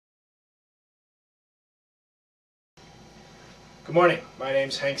Good morning, my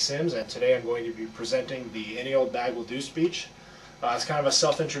name's Hank Sims, and today I'm going to be presenting the Any Old Bag Will Do speech. It's kind of a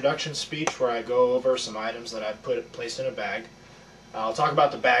self-introduction speech where I go over some items that I've placed in a bag. I'll talk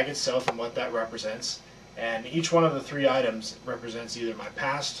about the bag itself and what that represents, and each one of the three items represents either my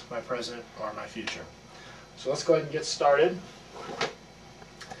past, my present, or my future. So let's go ahead and get started.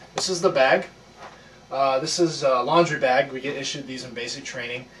 This is the bag. This is a laundry bag. We get issued these in basic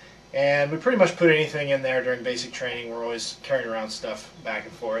training. And we pretty much put anything in there during basic training. We're always carrying around stuff back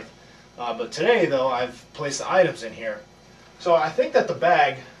and forth. But today, though, I've placed the items in here. So I think that the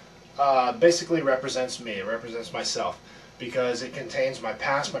bag basically represents me. It represents myself because it contains my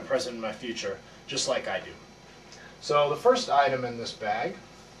past, my present, and my future, just like I do. So the first item in this bag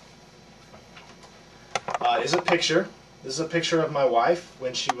is a picture. This is a picture of my wife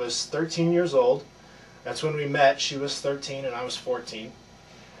when she was 13 years old. That's when we met. She was 13 and I was 14.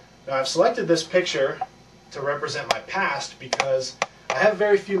 Now I've selected this picture to represent my past because I have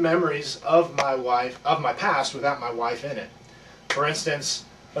very few memories of my past without my wife in it. For instance,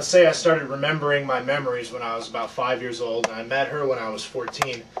 let's say I started remembering my memories when I was about 5 years old and I met her when I was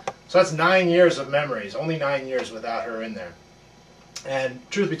 14. So that's 9 years of memories, only 9 years without her in there. And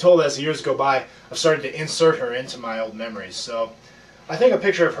truth be told, as the years go by, I've started to insert her into my old memories. So I think a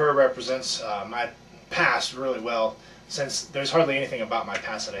picture of her represents my past really well, since there's hardly anything about my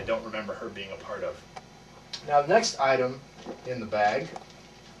past that I don't remember her being a part of. Now the next item in the bag,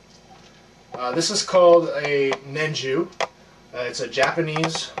 this is called a nenju. It's a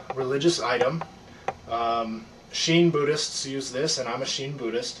Japanese religious item. Shin Buddhists use this, and I'm a Shin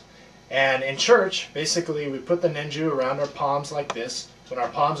Buddhist. And in church, basically, we put the nenju around our palms like this. When our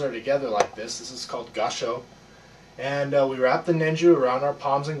palms are together like this is called gasho. And we wrap the nenju around our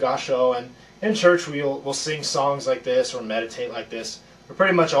palms in gasho, and in church we'll sing songs like this or meditate like this. We're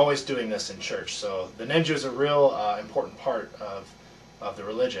pretty much always doing this in church. So the nenju is a real important part of the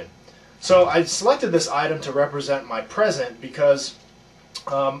religion. So I selected this item to represent my present because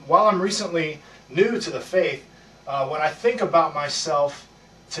while I'm recently new to the faith, when I think about myself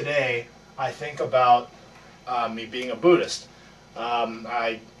today, I think about me being a Buddhist.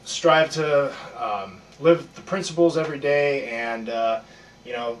 I strive to live the principles every day, and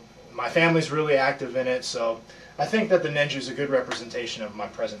you know, my family's really active in it, so I think that the nenju is a good representation of my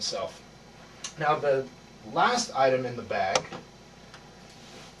present self. Now the last item in the bag,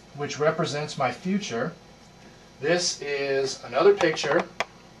 which represents my future, this is another picture,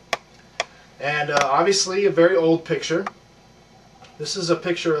 and obviously a very old picture. This is a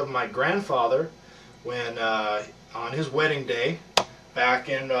picture of my grandfather when on his wedding day back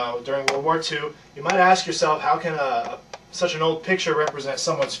in during World War II. You might ask yourself, how can such an old picture represent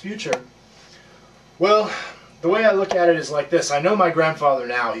someone's future? Well, the way I look at it is like this. I know my grandfather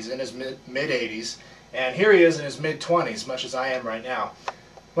now. He's in his mid-80s, and here he is in his mid-20s, much as I am right now.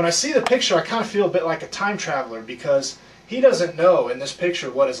 When I see the picture, I kind of feel a bit like a time traveler because he doesn't know in this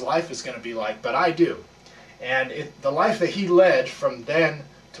picture what his life is going to be like, but I do. And the life that he led from then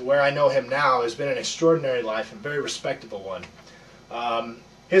to where I know him now has been an extraordinary life and very respectable one.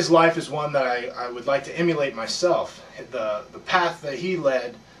 His life is one that I would like to emulate myself. The path that he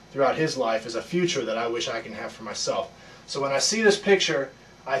led throughout his life is a future that I wish I can have for myself. So when I see this picture,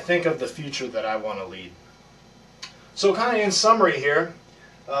 I think of the future that I want to lead. So kind of in summary here,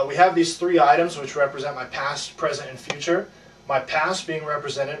 we have these three items which represent my past, present, and future. My past being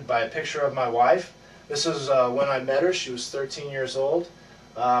represented by a picture of my wife. This is when I met her. She was 13 years old,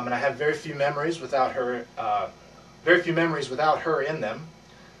 and I have very few memories without her. In them.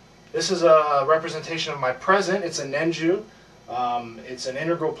 This is a representation of my present. It's a nenju. It's an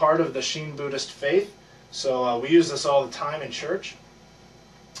integral part of the Shin Buddhist faith, so we use this all the time in church.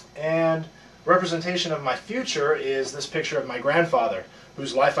 And representation of my future is this picture of my grandfather,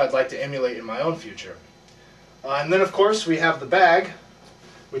 whose life I'd like to emulate in my own future. And then, of course, we have the bag,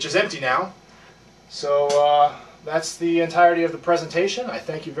 which is empty now. So that's the entirety of the presentation. I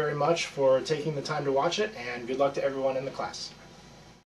thank you very much for taking the time to watch it, and good luck to everyone in the class.